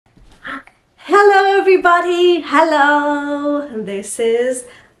everybody! Hello! This is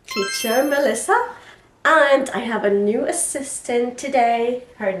teacher Melissa and I have a new assistant today.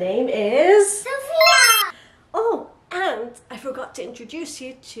 Her name is Sophia! Oh, and I forgot to introduce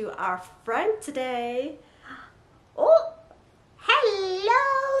you to our friend today. Oh,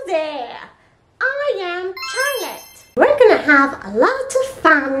 hello there! I am Charlotte. We're gonna have a lot of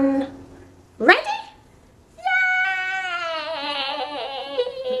fun. Ready?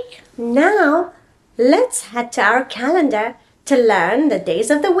 Now, let's head to our calendar to learn the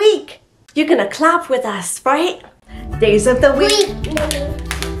days of the week. You're gonna clap with us, right? Days of the week.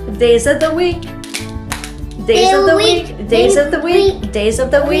 Days of the week. Days of the week. Days of the week. Days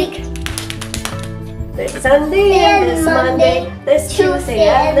of the week. There's Sunday and there's Monday. There's Tuesday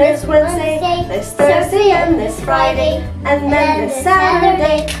and there's Wednesday. There's Thursday and there's Friday. And then there's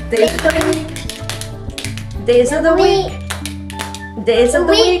Saturday. Days of the week. Days of the week. Days of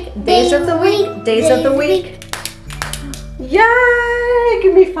the week, days of the week, days of the week. Yay!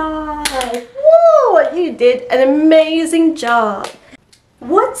 Give me 5. Whoa! You did an amazing job.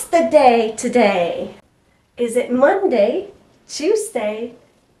 What's the day today? Is it Monday, Tuesday,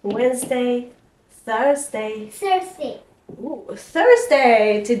 Wednesday, Thursday? Thursday. Ooh,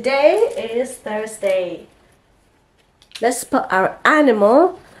 Thursday. Today is Thursday. Let's put our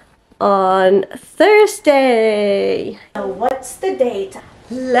animal on Thursday. Now what's the date?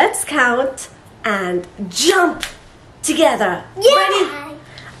 Let's count and jump together. Yeah. Ready?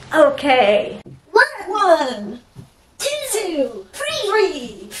 Okay. 1, 2,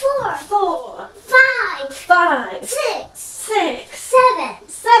 3, 4, 4, 5, 5, 6, 6, 7,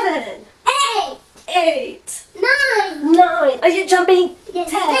 7, 8, 8, 9. 9. Are you jumping?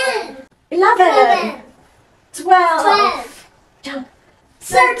 Yes. 10, 11, 12. 12, Jump.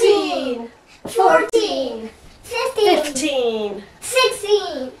 13, 14, 15, 15,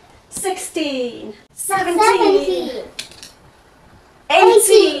 16, 16, 17, 17,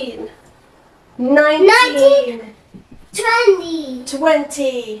 18, 19, 20,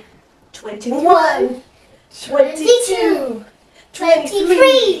 20, 21, 22,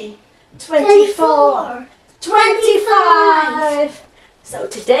 23, 24, 25. So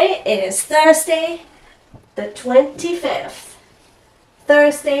today is Thursday, the 25th.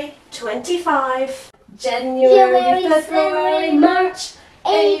 Thursday, 25, January, February, March,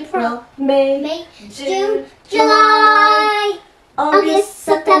 April, May, June, July, August,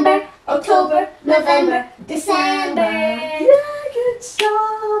 September, October, November, December. Yeah, good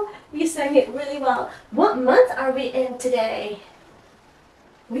job. You sang it really well. What month are we in today?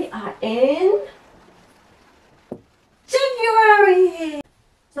 We are in January.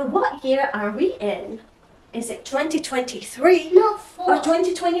 So what year are we in? Is it 2023 No, 4. or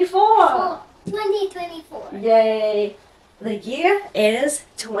 2024? 2024. Yay! The year is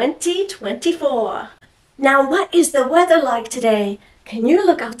 2024. Now, what is the weather like today? Can you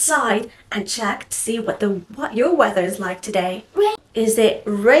look outside and check to see what your weather is like today? Rain. Is it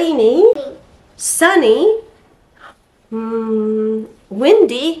rainy, sunny,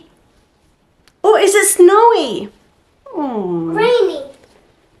 windy, or is it snowy? Rainy.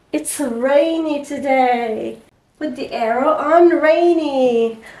 It's rainy today. Put the arrow on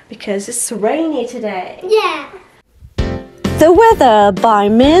rainy because it's rainy today. Yeah. The weather by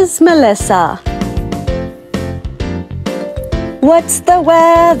Ms. Melissa. What's the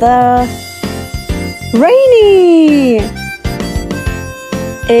weather? Rainy.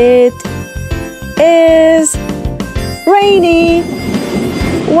 It is rainy.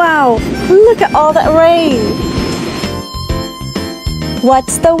 Wow, look at all that rain.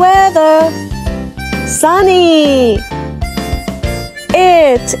 What's the weather? Sunny.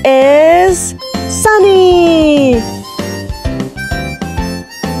 It is sunny.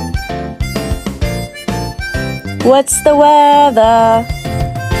 What's the weather?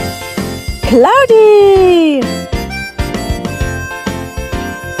 Cloudy.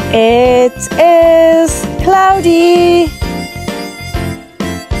 It is cloudy.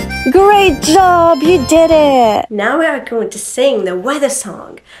 Great job, you did it! Now we are going to sing the weather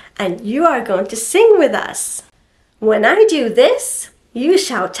song and you are going to sing with us. When I do this, you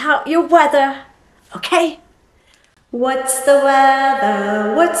shout out your weather, okay? What's the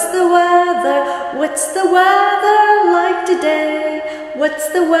weather? What's the weather? What's the weather like today? What's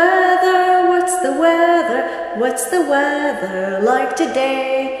the weather? What's the weather? What's the weather like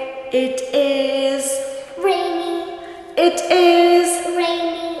today? It is Rainy. It is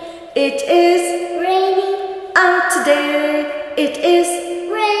Rainy. It is Rainy. out today. It is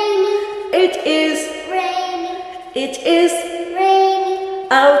Rainy. It is Rainy. It is Rainy.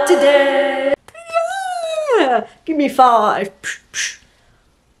 out today. Yeah! Give me 5.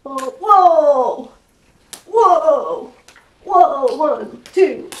 Oh, whoa! 1,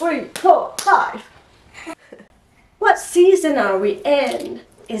 2, 3, 4, 5. What season are we in?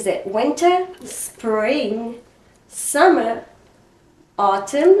 Is it winter, spring, summer,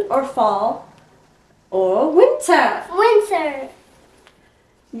 autumn or fall, or winter? Winter.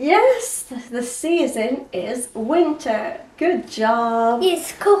 Yes, the season is winter. Good job.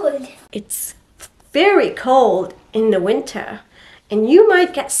 It's cold. It's very cold in the winter. And you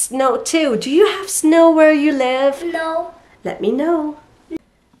might get snow too. Do you have snow where you live? No. Let me know.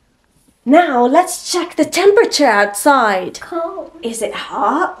 Now let's check the temperature outside. Cold. Is it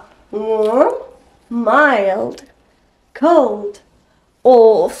hot, warm, mild, cold,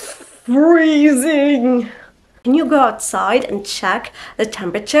 or freezing? Can you go outside and check the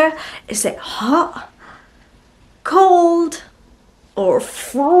temperature? Is it hot, cold, or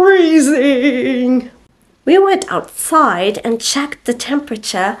freezing? We went outside and checked the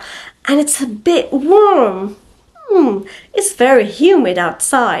temperature and it's a bit warm. It's very humid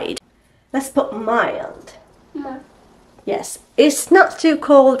outside. Let's put mild. Yes, it's not too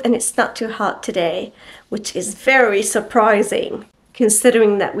cold and it's not too hot today, which is very surprising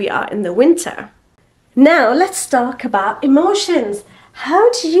considering that we are in the winter. Now let's talk about emotions. How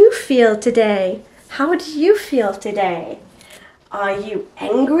do you feel today? How do you feel today? Are you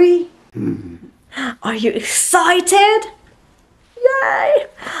angry? Are you excited? Yay!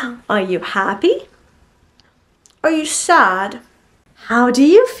 Are you happy? Are you sad? How do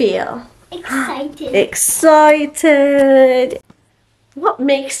you feel? Excited. Excited. What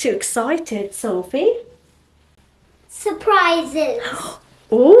makes you excited, Sophie? Surprises.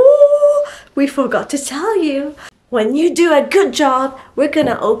 Oh, we forgot to tell you. When you do a good job, we're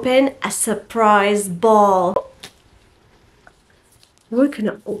gonna open a surprise ball. We're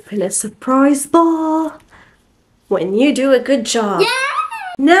gonna open a surprise ball when you do a good job.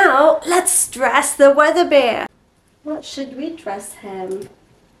 Yeah! Now, let's dress the weather bear. What should we dress him?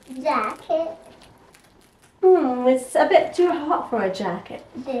 Jacket. It's a bit too hot for a jacket.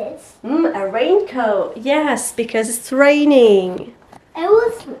 This. A raincoat. Yes, because it's raining.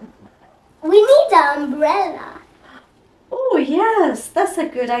 We need an umbrella. Oh, yes, that's a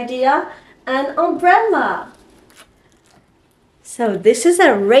good idea. An umbrella. So this is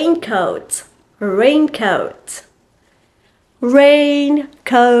a raincoat. Raincoat.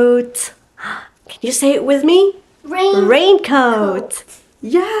 Raincoat. Can you say it with me? Raincoat.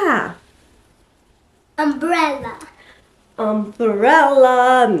 Yeah. Umbrella.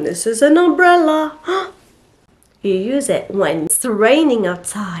 Umbrella. This is an umbrella. You use it when it's raining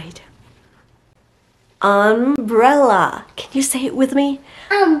outside. Umbrella. Can you say it with me?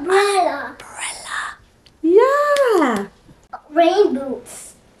 Umbrella. Umbrella. Yeah. Rain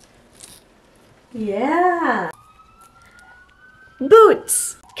boots. Yeah.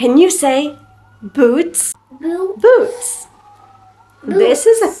 Boots. Can you say boots? Boots. This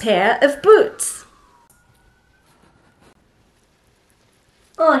is a pair of boots.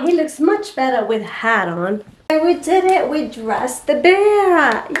 Oh, he looks much better with a hat on. We did it. We dressed the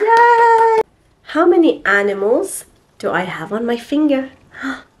bear. Yay! How many animals do I have on my finger?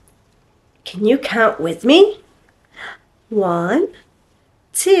 Can you count with me? 1,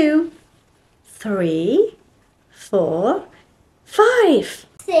 2, 3, 4, 5.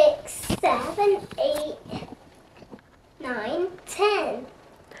 6, 7, 8, 9, 10.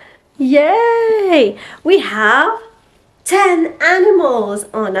 Yay! We have 10 animals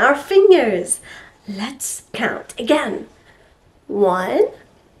on our fingers. Let's count again. 1,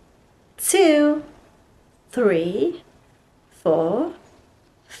 2, 3, 4,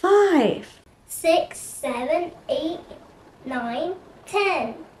 5. 6, 7, 8, 9,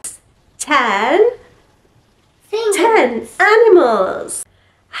 10. 10. Fingers. 10 animals.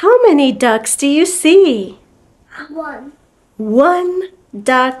 How many ducks do you see? 1. 1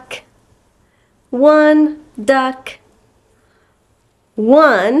 duck. 1 duck.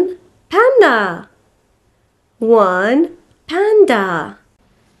 1 panda. 1 panda.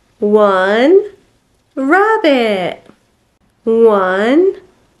 1 rabbit. 1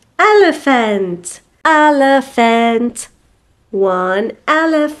 elephant. Elephant. 1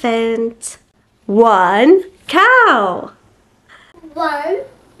 elephant. 1 cow. 1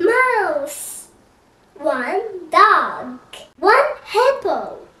 mouse. 1 dog. 1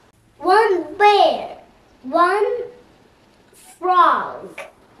 hippo. 1 bear. 1 frog.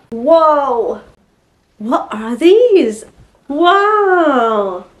 Whoa! What are these?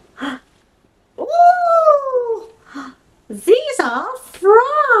 Wow! Ooh! These are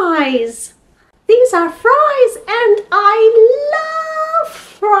fries! These are fries and I love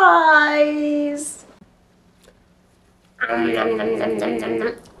fries!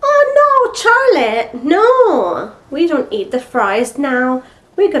 Oh no, Charlotte, no! we don't eat the fries now.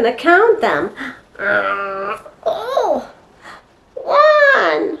 We're gonna count them. Oh,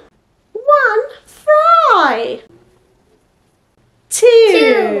 one. One fry.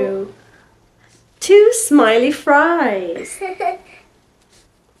 Two. Two smiley fries.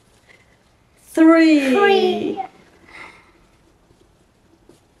 Three.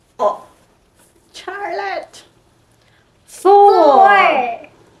 Oh, Charlotte. Four.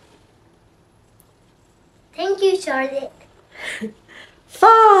 Thank you, Charlotte.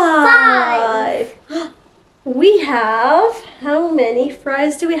 Five. We have, how many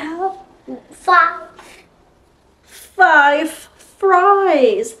fries do we have? Five. Five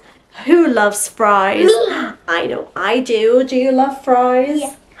fries. Who loves fries? Me. I know I do. Do you love fries?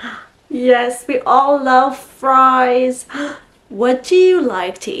 Yeah. Yes, we all love fries. What do you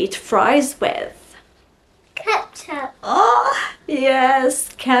like to eat fries with? Ketchup. Oh, yes,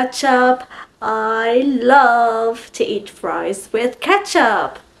 ketchup. I love to eat fries with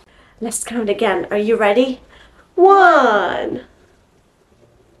ketchup. Let's count again. Are you ready? 1,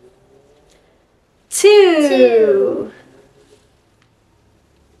 2,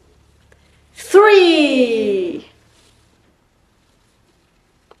 3,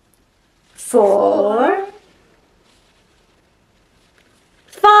 4,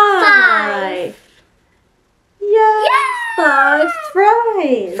 5. Yes, Yeah! 5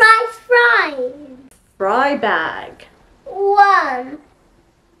 fries. Fries. Fry bag. 1,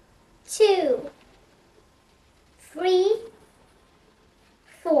 2, 3,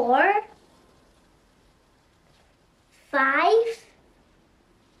 4, 5.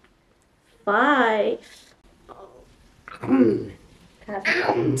 5.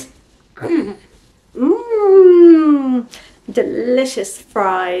 Mmm, delicious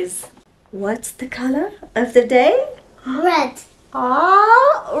fries. What's the color of the day? Red.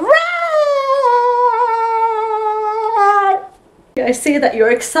 Ah, red! I see that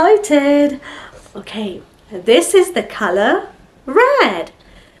you're excited. Okay, this is the color red.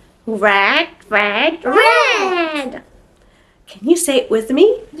 Red, red, red. Can you say it with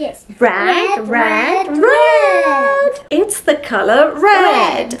me? Yes. Red, red, red. It's the color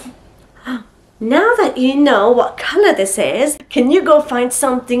red. Now that you know what color this is, can you go find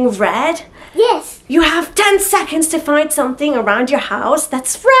something red? Yes. You have 10 seconds to find something around your house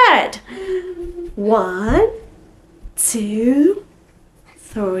that's red. 1, 2,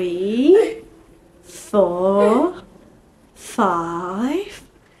 3, 4, 5,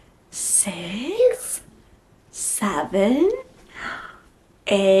 6, 7,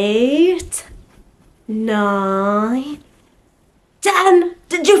 8, 9, 10.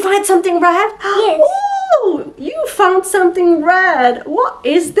 Did you find something red? Yes. Oh, you found something red. What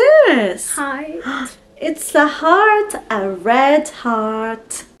is this? Heart. It's a heart, a red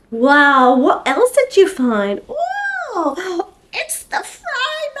heart. Wow, what else did you find? Oh, it's the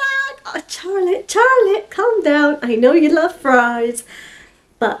fry bag. Oh, Charlotte, calm down. I know you love fries,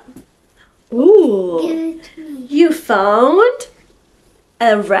 but ooh, Give it to me. you found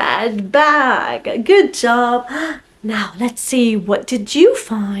a red bag. Good job. Now let's see, what did you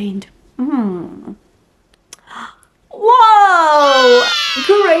find? Whoa!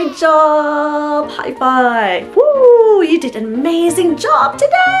 Great job! High five! Woo! You did an amazing job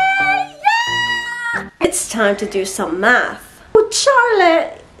today! Yeah! It's time to do some math. Oh,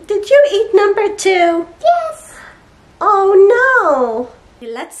 Charlotte, did you eat number 2? Yes. Oh no!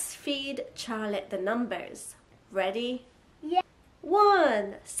 Let's feed Charlotte the numbers. Ready? Yeah.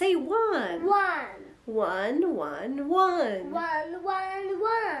 1. Say 1. 1. 1, 1, 1. 1, 1,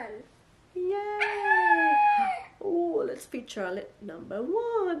 1. Yay! Oh, let's feed Charlotte number 1.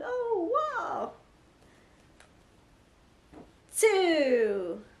 Oh, wow!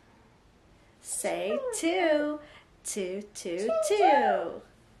 2. Say 2. 2, 2, 2.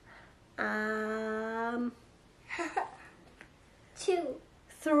 2.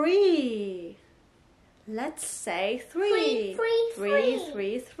 3. Let's say 3. 3.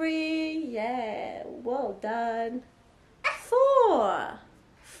 3, 3. Yeah, well done. 4.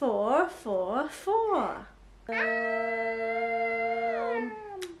 4, 4, 4.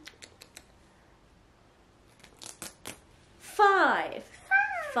 5.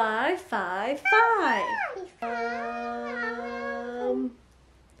 5, 5, 5.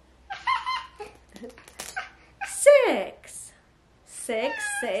 6. 6,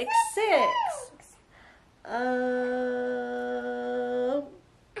 6, 6.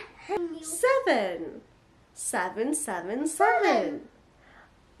 7. 7, 7, 7.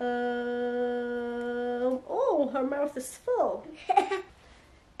 Oh, her mouth is full.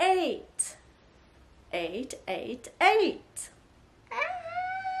 8. 8, 8, 8.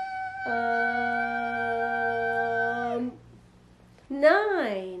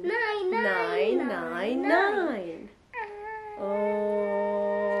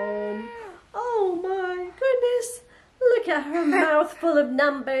 full of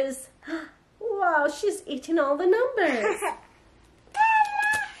numbers. Wow, she's eating all the numbers.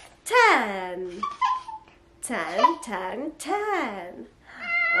 10. 10, 10, 10.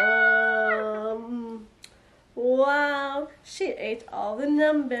 Wow, she ate all the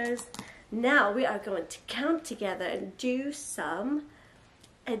numbers. Now we are going to count together and do some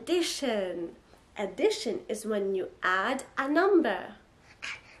addition. Addition is when you add a number.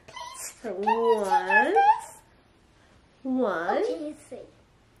 So 1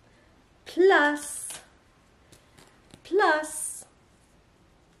 plus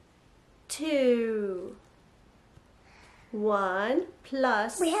 2. 1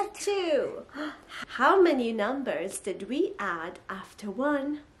 plus 2. How many numbers did we add after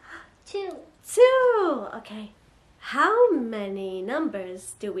 1? 2. 2. Okay. How many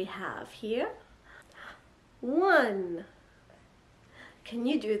numbers do we have here? 1. Can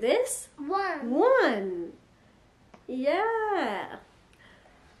you do this? 1. 1. Yeah.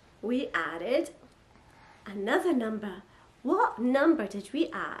 We added another number. What number did we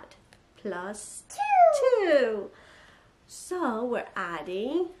add? Plus 2. So we're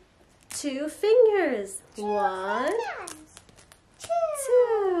adding 2 fingers. 1,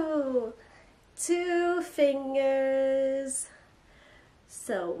 2. 2 fingers.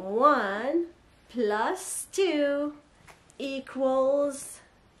 So 1 plus 2 equals,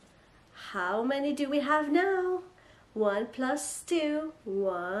 how many do we have now? 1 plus 2.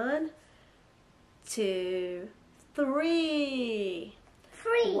 1, 2, 3.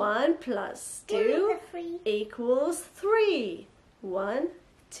 1 plus 2 equals 3. 1,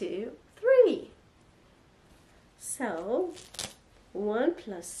 2, 3. So 1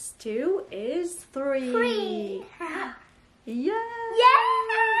 plus 2 is 3. Yay!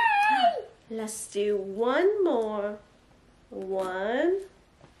 Let's do one more. 1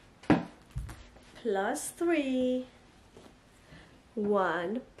 plus 3.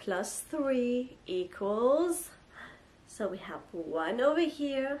 1 plus 3 equals, so we have 1 over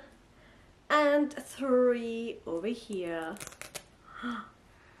here and 3 over here.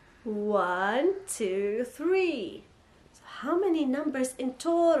 1, 2, 3. So how many numbers in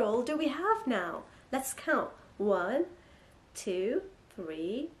total do we have now? Let's count. 1, 2,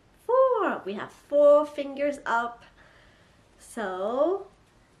 3, 4. We have 4 fingers up. So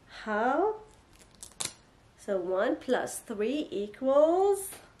 1 plus 3 equals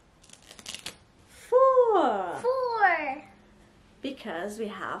 4. 4. Because we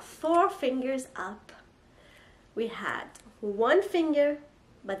have 4 fingers up. We had 1 finger,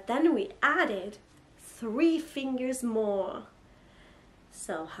 but then we added 3 fingers more.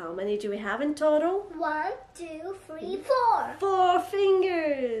 So how many do we have in total? 1, 2, 3, 4. 4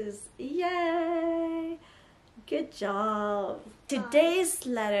 fingers. Yay! Good job. Today's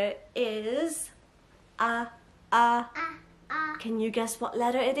letter is A. Can you guess what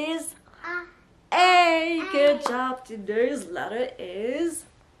letter it is? A. Good job. Today's letter is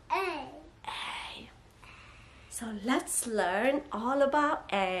A. So let's learn all about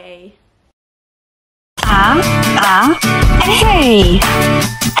A. A.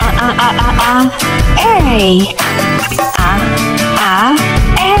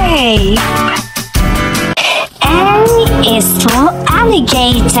 A. A is for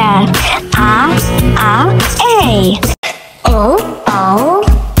alligator. A. O.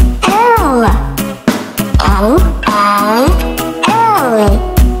 L.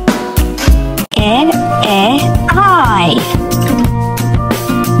 I.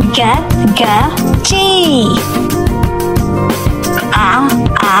 G.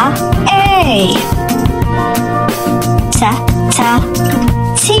 A.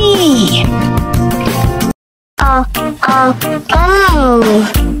 T.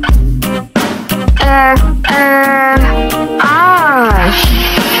 R.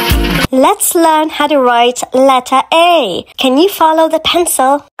 Let's learn how to write letter A. Can you follow the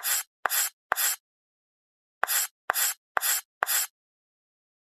pencil?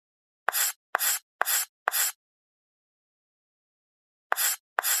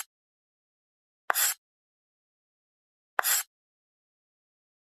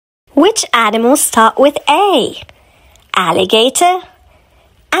 Which animals start with A? Alligator,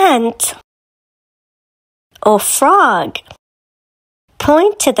 ant, or frog?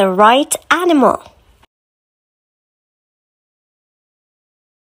 Point to the right animal.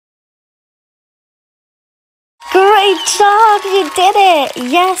 Great job! You did it!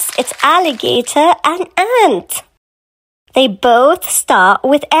 Yes, it's alligator and ant. They both start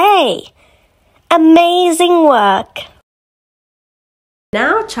with A. Amazing work!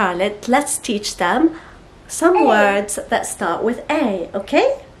 Now, Charlotte, let's teach them some words that start with A,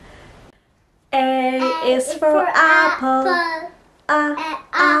 okay? A is for apple.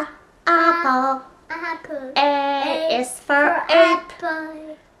 Apple. Apple. A is for ape.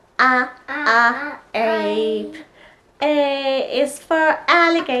 Ape. A is for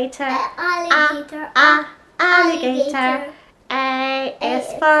alligator. Alligator. Alligator. A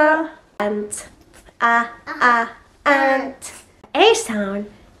is for ant. Ant. A sound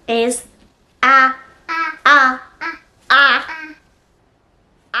is a.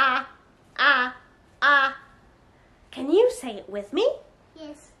 Can you say it with me?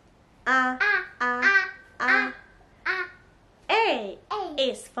 Yes. A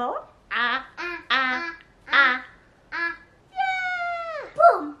is for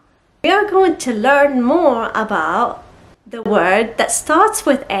Boom. We are going to learn more about the word that starts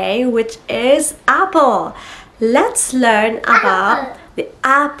with A, which is apple. Let's learn about the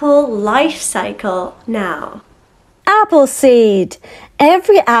apple life cycle now. Apple seed.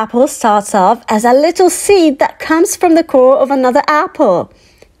 Every apple starts off as a little seed that comes from the core of another apple.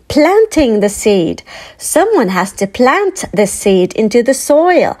 Planting the seed. Someone has to plant the seed into the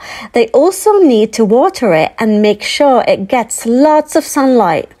soil. They also need to water it and make sure it gets lots of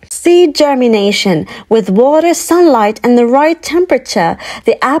sunlight. Seed germination. With water, sunlight, and the right temperature,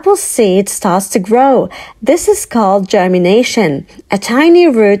 the apple seed starts to grow. This is called germination. A tiny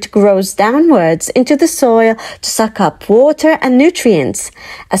root grows downwards into the soil to suck up water and nutrients.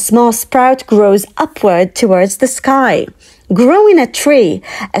 A small sprout grows upward towards the sky. Growing a tree.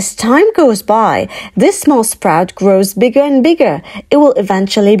 As time goes by, this small sprout grows bigger and bigger. It will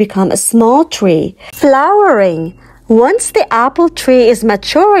eventually become a small tree. Flowering. Once the apple tree is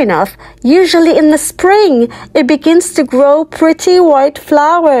mature enough, usually in the spring, it begins to grow pretty white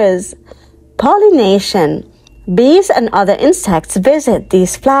flowers. Pollination. Bees and other insects visit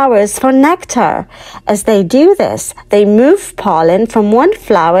these flowers for nectar. As they do this, they move pollen from one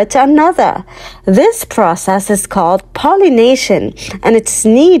flower to another. This process is called pollination, and it's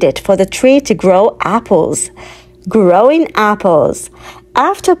needed for the tree to grow apples. Growing apples.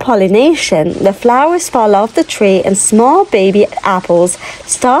 After pollination, the flowers fall off the tree and small baby apples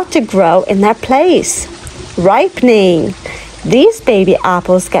start to grow in their place. Ripening. These baby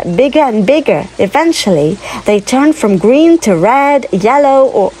apples get bigger and bigger. Eventually, they turn from green to red, yellow,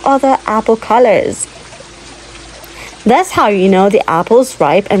 or other apple colors. That's how you know the apple's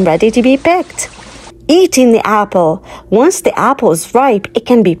ripe and ready to be picked. Eating the apple. Once the apple is ripe, it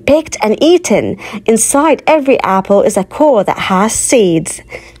can be picked and eaten. Inside every apple is a core that has seeds.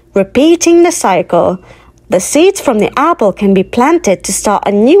 Repeating the cycle. The seeds from the apple can be planted to start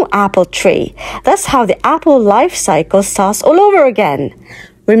a new apple tree. That's how the apple life cycle starts all over again.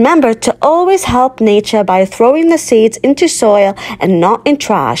 Remember to always help nature by throwing the seeds into soil and not in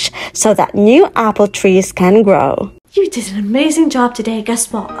trash so that new apple trees can grow. You did an amazing job today.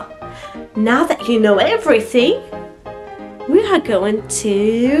 Guess what? Now that you know everything, we are going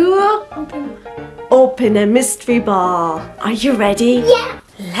to open a mystery ball. Are you ready? Yeah.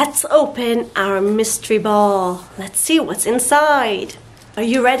 Let's open our mystery ball. Let's see what's inside. Are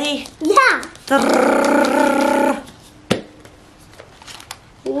you ready? Yeah.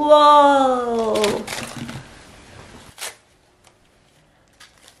 Whoa!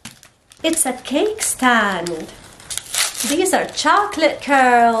 It's a cake stand. These are chocolate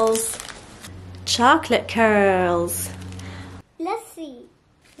curls. Chocolate curls. Let's see.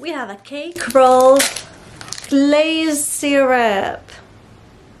 We have a cake roll, glazed syrup,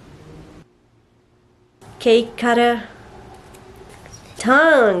 cake cutter,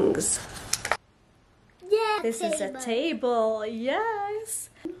 tongs. Yeah. This is a table, yes.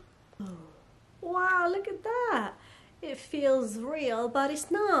 Wow, look at that. It feels real, but it's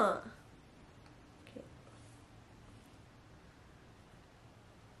not. Okay.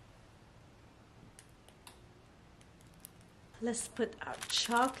 Let's put our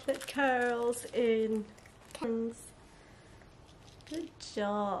chocolate curls in. Good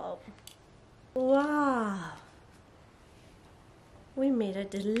job. Wow. We made a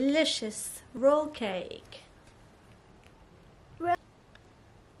delicious roll cake.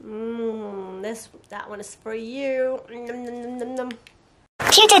 That one is for you. Nom, nom, nom, nom.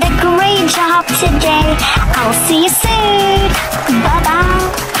 You did a great job today. I'll see you soon.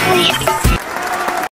 Bye-bye.